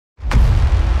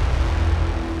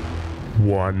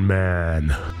One man.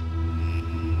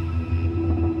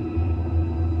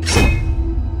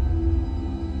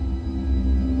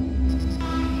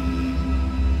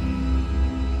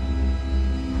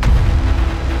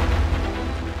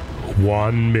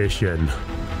 One mission.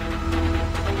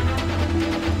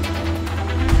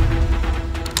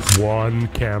 One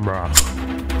camera.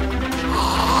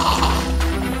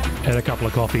 And a couple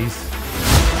of coffees.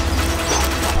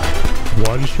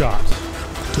 One shot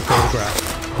to photograph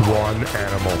one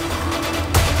animal.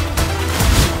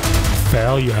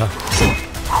 Failure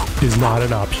is not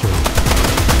an option.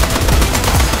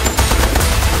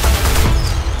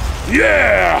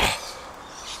 Yeah!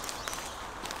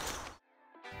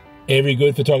 Every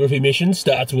good photography mission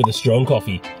starts with a strong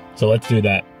coffee, so let's do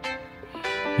that.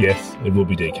 Yes, it will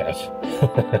be decaf.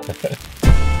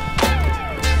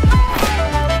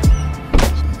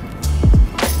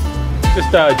 Just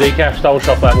decaf double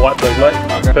shot that white please, mate.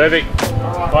 Okay. Perfect.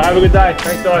 Well, have a good day.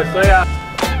 Thanks guys, see ya.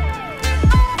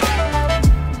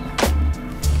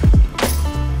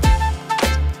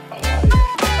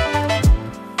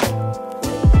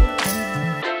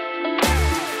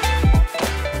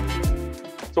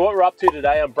 So what we're up to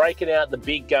today, I'm breaking out the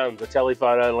big guns, the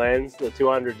telephoto lens, the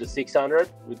 200 to 600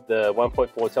 with the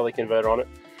 1.4 teleconverter on it.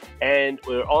 And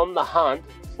we're on the hunt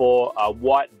for a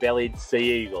white-bellied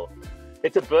sea eagle.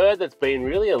 It's a bird that's been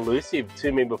really elusive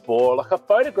to me before. Like, I've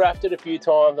photographed it a few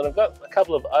times and I've got a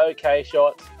couple of okay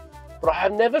shots, but I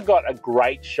have never got a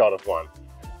great shot of one.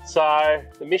 So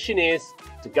the mission is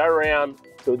to go around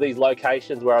to these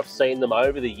locations where I've seen them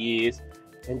over the years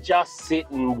and just sit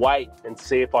and wait and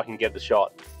see if I can get the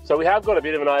shot. So we have got a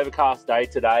bit of an overcast day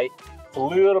today. It's a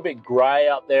little bit grey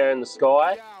up there in the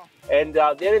sky. And the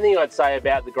only thing I'd say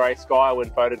about the grey sky when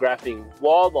photographing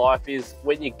wildlife is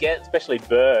when you get, especially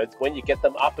birds, when you get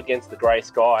them up against the grey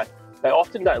sky, they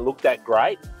often don't look that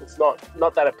great. It's not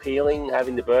that appealing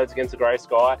having the birds against the grey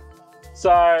sky.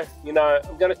 So, you know,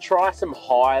 I'm going to try some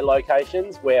high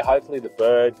locations where hopefully the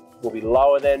bird will be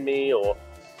lower than me, or,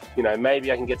 you know,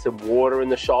 maybe I can get some water in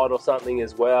the shot or something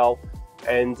as well.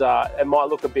 And it might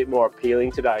look a bit more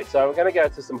appealing today. So we're going to go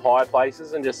to some high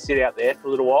places and just sit out there for a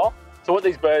little while. So what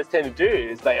these birds tend to do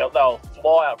is they'll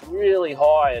fly up really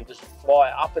high and just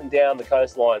fly up and down the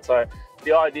coastline. So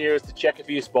the idea is to check a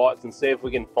few spots and see if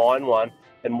we can find one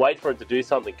and wait for it to do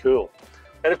something cool.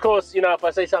 And of course, you know, if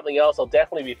I see something else, I'll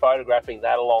definitely be photographing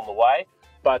that along the way.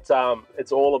 But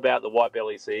it's all about the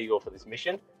white-bellied sea eagle for this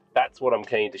mission. That's what I'm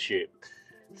keen to shoot.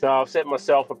 So I've set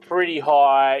myself a pretty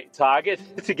high target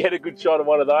to get a good shot of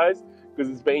one of those,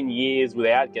 because it's been years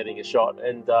without getting a shot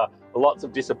and lots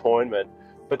of disappointment.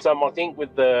 But I think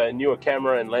with the newer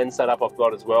camera and lens setup I've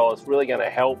got as well, it's really going to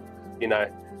help, you know,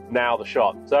 nail the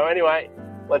shot. So anyway,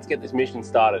 let's get this mission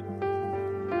started.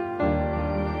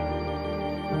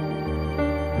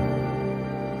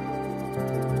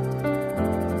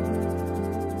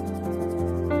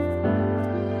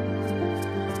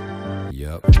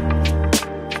 Yep.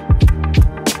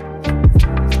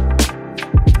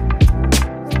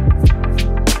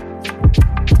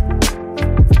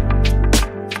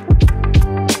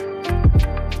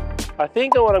 I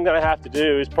think that what I'm going to have to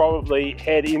do is probably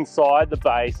head inside the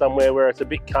bay somewhere where it's a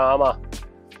bit calmer.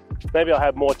 Maybe I'll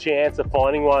have more chance of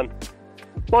finding one.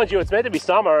 Mind you, it's meant to be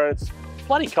summer and it's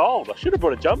bloody cold. I should have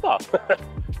brought a jumper.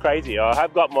 Crazy. I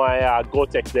have got my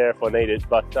Gore-Tex there if I need it,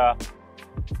 but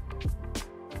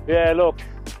yeah, look,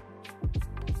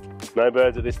 no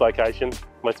birds at this location.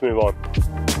 Let's move on.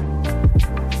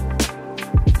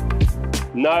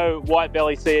 No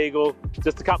white-bellied sea eagle,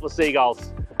 just a couple of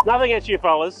seagulls. Nothing against you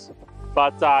fellas,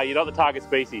 but you're not the target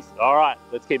species. All right,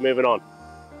 let's keep moving on.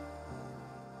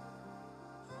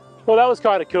 Well, that was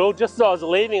kind of cool. Just as I was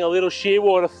leaving, a little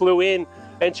shearwater flew in,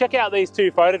 and check out these two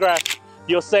photographs.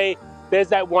 You'll see there's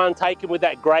that one taken with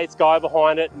that grey sky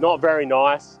behind it. Not very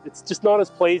nice. It's just not as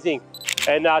pleasing.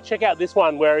 And check out this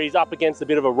one where he's up against a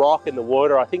bit of a rock in the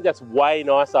water. I think that's way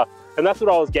nicer. And that's what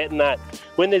I was getting at.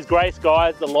 When there's grey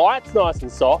skies, the light's nice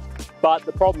and soft, but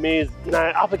the problem is, you know,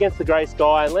 up against the grey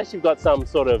sky, unless you've got some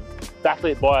sort of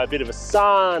backlit by a bit of a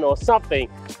sun or something,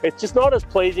 it's just not as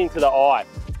pleasing to the eye.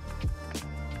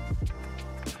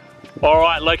 All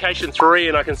right, location 3,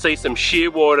 and I can see some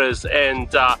shearwaters and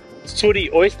sooty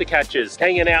oyster catchers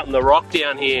hanging out in the rock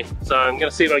down here. So I'm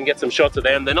gonna see if I can get some shots of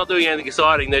them. They're not doing anything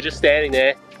exciting, they're just standing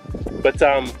there. But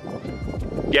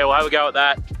yeah, we'll have a go at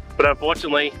that. But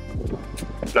unfortunately,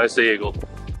 no sea eagle.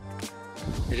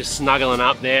 They're just snuggling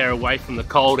up there away from the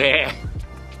cold air.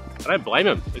 I don't blame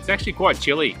them, it's actually quite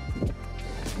chilly.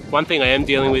 One thing I am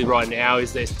dealing with right now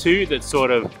is there's two that sort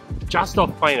of just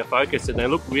off plane of focus and they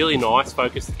look really nice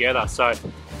focused together. So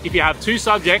if you have two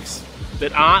subjects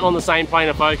that aren't on the same plane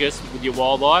of focus with your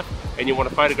wildlife, and you want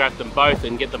to photograph them both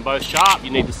and get them both sharp,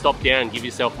 you need to stop down and give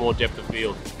yourself more depth of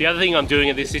field. The other thing I'm doing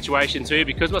in this situation too,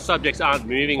 because my subjects aren't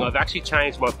moving, I've actually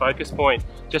changed my focus point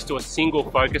just to a single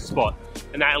focus spot,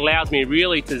 and that allows me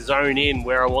really to zone in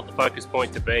where I want the focus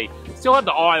point to be. Still have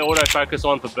the eye autofocus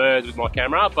on for birds with my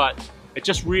camera, but it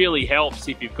just really helps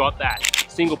if you've got that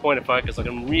single point of focus. I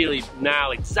can really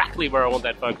nail exactly where I want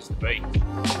that focus to be.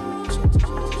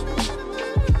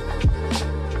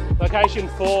 Location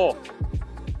 4.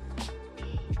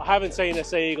 I haven't seen a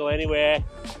sea eagle anywhere.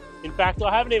 In fact,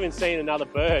 I haven't even seen another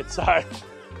bird, so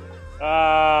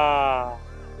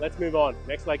let's move on.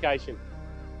 Next location.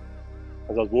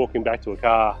 As I was walking back to a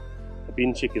car, a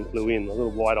bin chicken flew in, a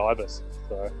little white ibis.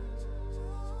 So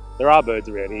there are birds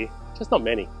around here, just not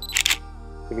many. See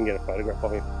if we can get a photograph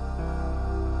of him.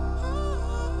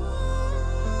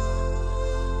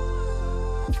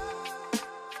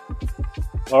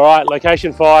 All right,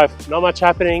 location 5. Not much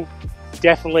happening.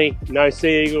 Definitely no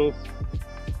sea eagles.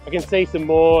 I can see some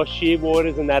more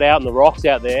shearwaters and that out in the rocks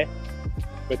out there.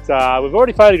 But we've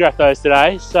already photographed those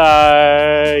today,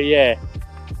 so yeah,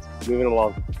 moving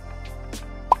along.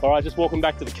 All right, just walking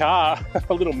back to the car,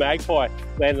 a little magpie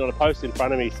landed on a post in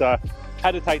front of me, so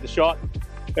had to take the shot.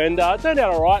 And it turned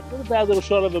out all right. Not a bad little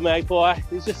shot of a magpie.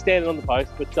 He's just standing on the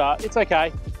post, but it's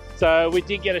okay. So we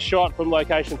did get a shot from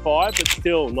location 5, but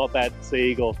still not that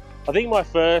sea eagle. I think my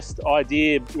first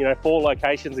idea, 4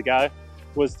 locations ago,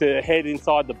 was to head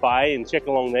inside the bay and check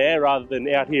along there rather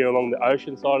than out here along the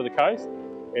ocean side of the coast.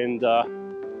 And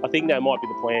I think that might be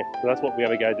the plan. So that's what we're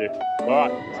going to go do. All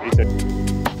right, see you soon.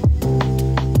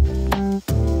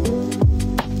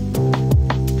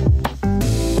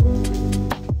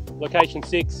 Location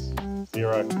 6,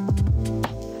 0.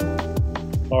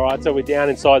 All right, so we're down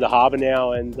inside the harbour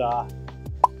now, and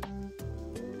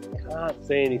can't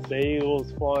see any sea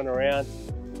eagles flying around.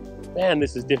 Man,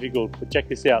 this is difficult, but check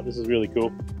this out. This is really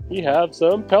cool. We have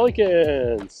some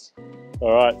pelicans.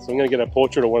 All right, so I'm gonna get a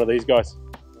portrait of one of these guys.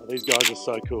 Oh, these guys are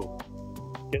so cool.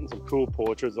 Getting some cool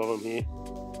portraits of them here.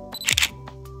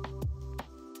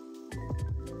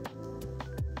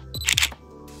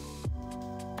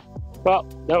 Well,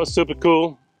 that was super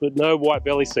cool, but no white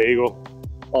belly sea eagle.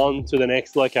 On to the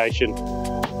next location.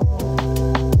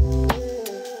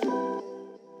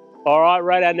 All right,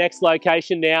 we're at our next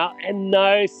location now, and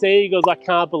no sea eagles. I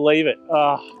can't believe it.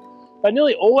 I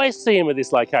nearly always see them at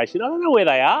this location. I don't know where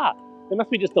they are. They must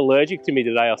be just allergic to me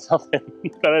today or something.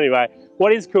 But anyway,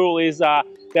 what is cool is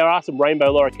there are some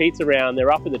rainbow lorikeets around.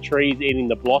 They're up in the trees eating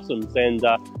the blossoms, and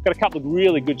got a couple of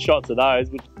really good shots of those.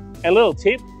 And a little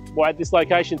tip, we're at this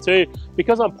location too,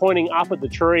 because I'm pointing up at the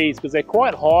trees, because they're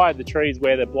quite high, the trees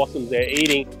where the blossoms they're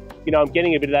eating, I'm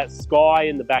getting a bit of that sky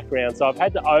in the background. So I've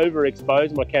had to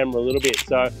overexpose my camera a little bit.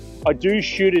 So I do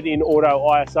shoot it in auto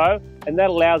ISO, and that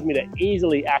allows me to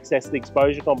easily access the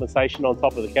exposure compensation on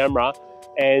top of the camera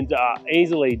and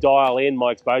easily dial in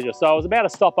my exposure. So I was about to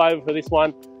stop over for this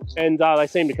one, and they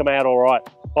seem to come out all right.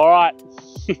 All right,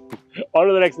 on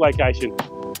to the next location.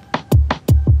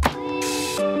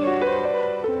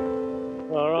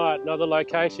 All right, another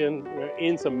location. We're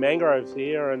in some mangroves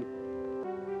here, and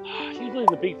usually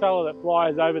the big fella that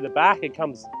flies over the back and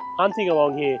comes hunting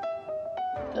along here.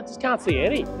 I just can't see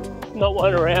any. Not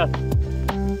one around.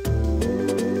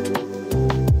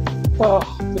 Oh,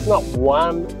 there's not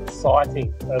one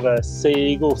sighting of a sea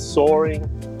eagle soaring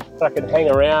that I can hang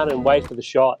around and wait for the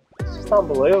shot. It's just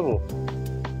unbelievable.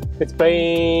 It's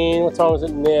been, what time is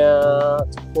it now?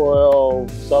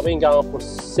 12. So I've been going for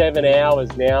 7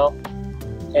 hours now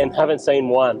and haven't seen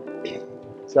one.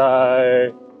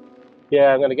 So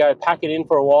yeah, I'm going to go pack it in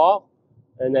for a while,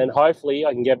 and then hopefully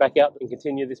I can get back out and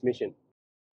continue this mission.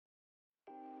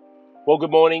 Well,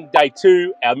 good morning, day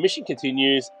 2. Our mission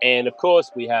continues, and of course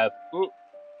we have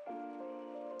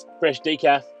fresh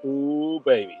decaf. Ooh,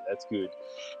 baby, that's good.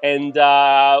 And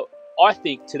I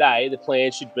think today the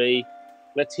plan should be,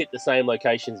 let's hit the same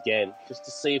locations again, just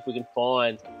to see if we can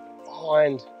find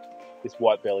this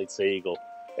white-bellied sea eagle.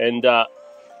 And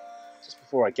just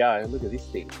before I go, look at this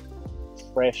thing.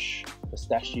 Fresh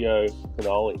pistachio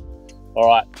cannoli. All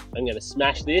right, I'm going to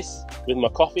smash this with my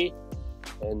coffee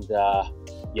and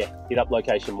yeah, hit up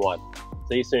location 1.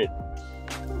 See you soon.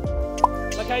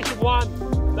 Location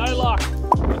 1, no luck.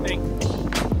 Nothing.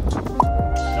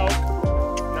 Nope.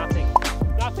 Nothing.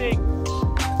 Nothing.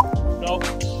 Nope.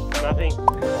 Nothing.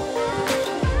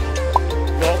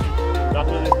 Nope.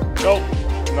 Nothing. Nope.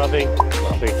 Nothing.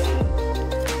 Nothing.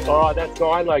 All right, that's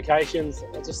 9 locations.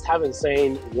 I just haven't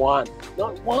seen one.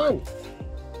 Not one.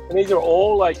 And these are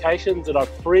all locations that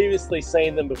I've previously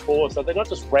seen them before, so they're not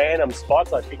just random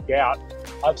spots I picked out.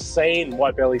 I've seen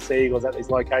white-bellied sea eagles at these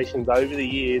locations over the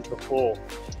years before.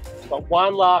 But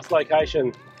one last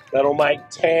location that'll make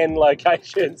 10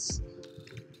 locations,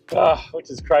 which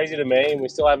is crazy to me, and we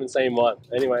still haven't seen one.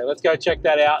 Anyway, let's go check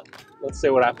that out. Let's see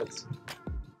what happens.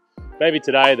 Maybe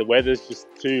today the weather's just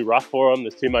too rough for them.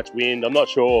 There's too much wind. I'm not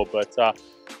sure, but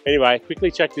anyway, quickly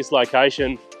check this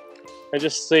location and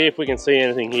just see if we can see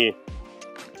anything here.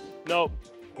 Nope,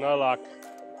 no luck.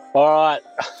 All right,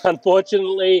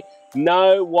 unfortunately,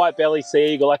 no white-bellied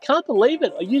sea eagle. I can't believe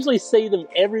it. I usually see them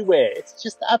everywhere. It's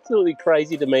just absolutely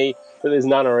crazy to me that there's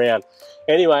none around.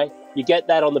 Anyway, you get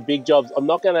that on the big jobs. I'm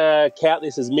not gonna count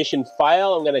this as mission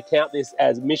fail. I'm gonna count this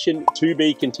as mission to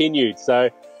be continued. So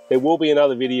there will be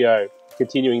another video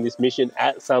continuing this mission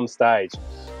at some stage.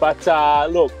 But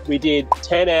look, we did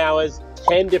 10 hours,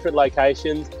 10 different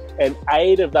locations, and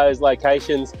 8 of those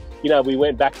locations, you know, we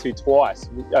went back to twice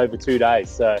over 2 days.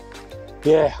 So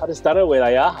yeah, I just don't know where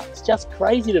they are. It's just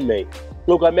crazy to me.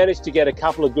 Look, I managed to get a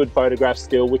couple of good photographs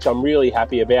still, which I'm really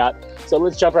happy about. So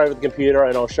let's jump over to the computer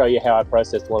and I'll show you how I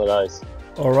processed one of those.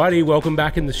 Alrighty, welcome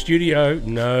back in the studio.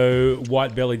 No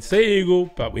white-bellied sea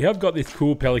eagle, but we have got this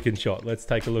cool pelican shot. Let's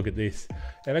take a look at this.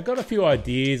 And I've got a few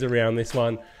ideas around this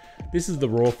one. This is the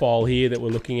raw file here that we're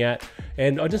looking at.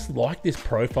 And I just like this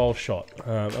profile shot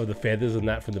of the feathers and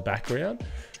that from the background.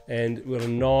 And we've got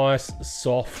a nice,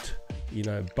 soft, you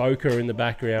know, bokeh in the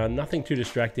background, nothing too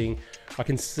distracting. I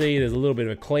can see there's a little bit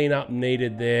of a cleanup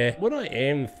needed there. What I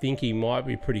am thinking might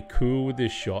be pretty cool with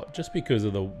this shot, just because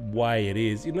of the way it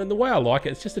is, you know, the way I like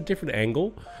it, it's just a different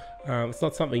angle. It's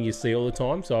not something you see all the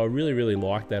time, so I really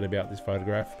like that about this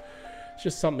photograph. It's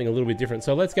just something a little bit different.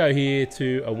 So let's go here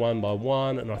to a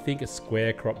 1x1, and I think a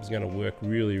square crop is going to work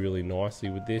really nicely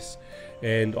with this.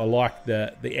 And I like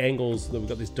the angles that we've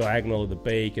got, this diagonal of the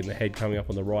beak and the head coming up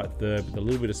on the right third with a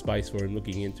little bit of space for him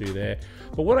looking into there.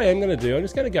 But what I am going to do, I'm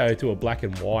just going to go to a black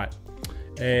and white.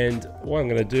 And what I'm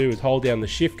going to do is hold down the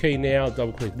shift key now,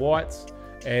 double click whites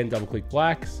and double click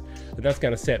blacks. And that's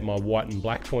going to set my white and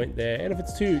black point there. And if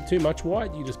it's too much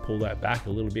white, you just pull that back a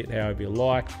little bit however you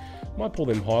like. Might pull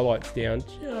them highlights down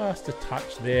just a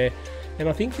touch there. And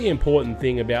I think the important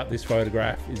thing about this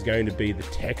photograph is going to be the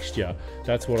texture.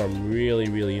 That's what I'm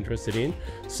really interested in.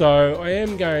 So I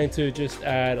am going to just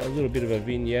add a little bit of a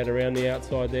vignette around the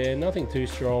outside there, nothing too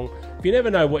strong. If you never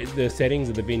know what the settings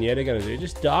of the vignette are going to do,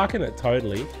 just darken it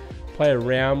totally, play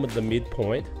around with the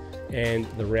midpoint and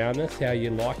the roundness, how you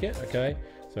like it, okay?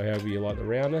 So however you like the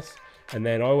roundness. And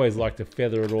then I always like to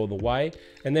feather it all the way.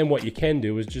 And then what you can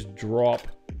do is just drop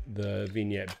the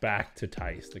vignette back to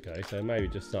taste, okay? So maybe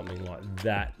just something like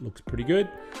that looks pretty good.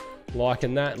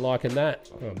 Liking that.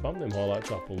 Oh, bump them highlights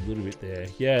up a little bit there.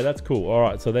 Yeah, that's cool. All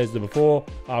right, so there's the before,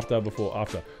 after.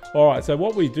 All right, so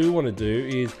what we do want to do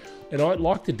is, and I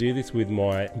like to do this with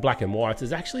my black and whites,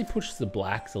 is actually push the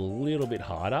blacks a little bit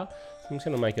harder. So I'm just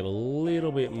gonna make it a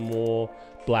little bit more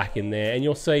black in there, and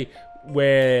you'll see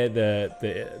where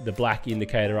the black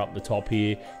indicator up the top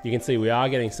here, you can see we are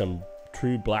getting some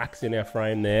true blacks in our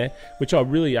frame there, which I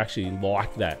really actually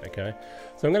like that, okay?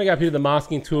 So I'm gonna go up here to the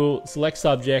masking tool, select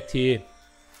subject here,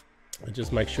 and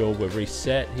just make sure we're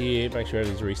reset here, make sure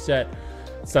everything's reset.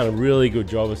 It's done a really good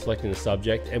job of selecting the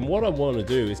subject. And what I want to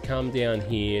do is come down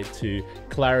here to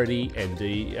clarity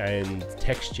and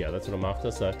texture. That's what I'm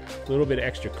after. So a little bit of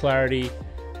extra clarity,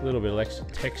 a little bit of extra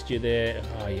texture there.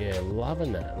 Oh yeah,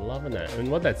 loving that.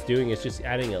 And what that's doing is just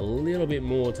adding a little bit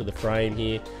more to the frame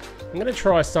here. I'm gonna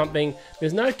try something.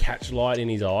 There's no catch light in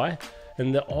his eye,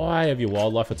 and the eye of your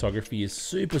wildlife photography is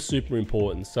super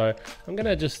important. So I'm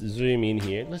gonna just zoom in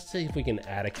here. Let's see if we can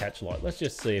add a catch light. Let's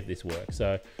just see if this works.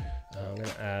 So I'm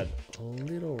gonna add a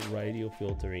little radial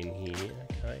filter in here,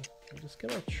 okay? I'm just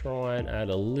gonna try and add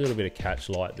a little bit of catch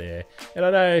light there. And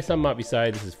I know some might be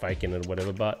saying this is faking it or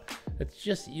whatever, but it's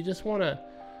just, you just wanna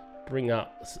bring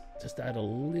up, just add a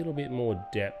little bit more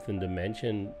depth and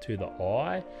dimension to the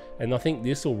eye. And I think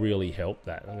this will really help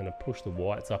that. I'm gonna push the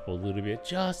whites up a little bit,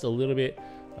 just a little bit,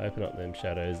 open up them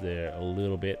shadows there a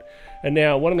little bit. And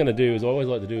now what I'm gonna do is, I always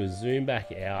like to do is zoom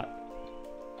back out,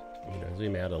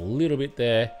 zoom out a little bit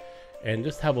there, and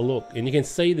just have a look, and you can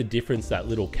see the difference that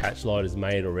little catch light has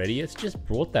made already. It's just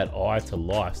brought that eye to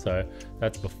life. So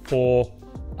that's before,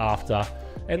 after,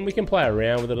 and we can play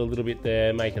around with it a little bit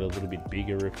there, make it a little bit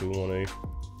bigger if we want to.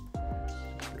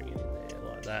 Bring it in there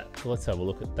like that. So let's have a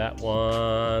look at that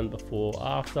one. Before,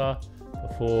 after,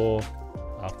 before,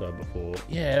 after, before.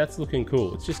 Yeah, that's looking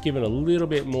cool. It's just giving a little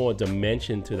bit more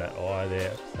dimension to that eye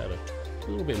there. Just had a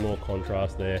little bit more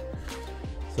contrast there.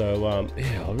 So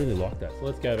yeah, I really like that. So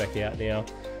let's go back out now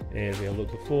and we'll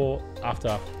look before, after.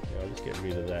 I'll just get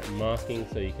rid of that masking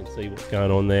so you can see what's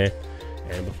going on there.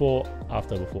 And before,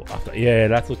 after. Yeah,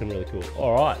 that's looking really cool.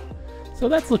 All right, so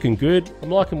that's looking good. I'm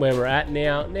liking where we're at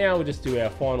now. Now we'll just do our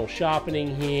final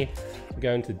sharpening here.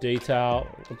 Go into detail.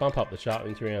 I'll bump up the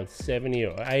sharpening to around 70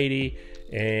 or 80.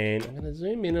 And I'm gonna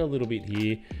zoom in a little bit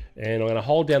here. And I'm gonna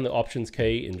hold down the options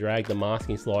key and drag the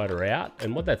masking slider out.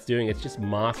 And what that's doing, it's just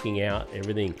masking out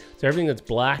everything. So everything that's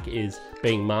black is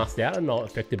being masked out and not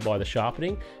affected by the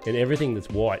sharpening. And everything that's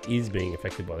white is being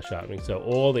affected by the sharpening. So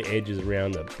all the edges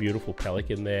around the beautiful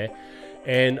pelican there.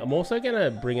 And I'm also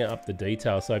gonna bring up the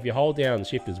detail. So if you hold down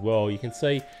shift as well, you can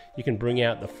see you can bring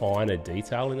out the finer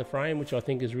detail in the frame, which I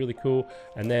think is really cool.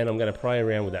 And then I'm gonna play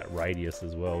around with that radius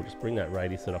as well. Just bring that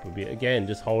radius up a bit. Again,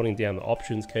 just holding down the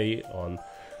options key on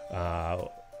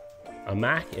a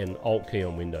Mac and Alt key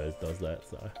on Windows does that.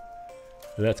 So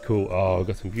that's cool. Oh, I've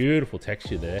got some beautiful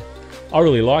texture there. I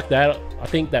really like that. I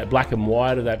think that black and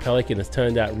white of that pelican has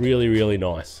turned out really, really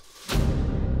nice.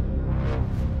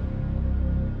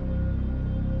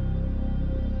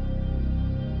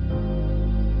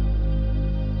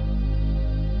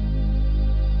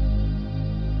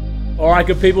 Alright,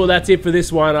 good people, that's it for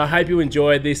this one. I hope you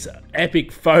enjoyed this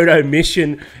epic photo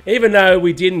mission. Even though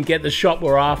we didn't get the shot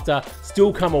we're after,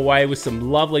 still come away with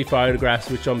some lovely photographs,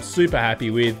 which I'm super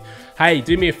happy with. Hey,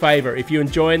 do me a favor, if you're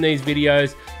enjoying these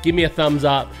videos, give me a thumbs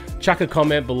up, chuck a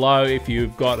comment below if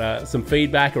you've got some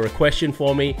feedback or a question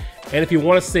for me. And if you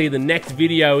want to see the next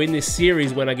video in this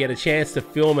series when I get a chance to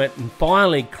film it and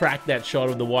finally crack that shot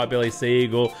of the white-bellied sea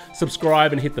eagle,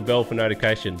 subscribe and hit the bell for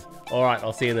notifications. Alright,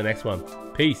 I'll see you in the next one.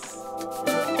 Peace.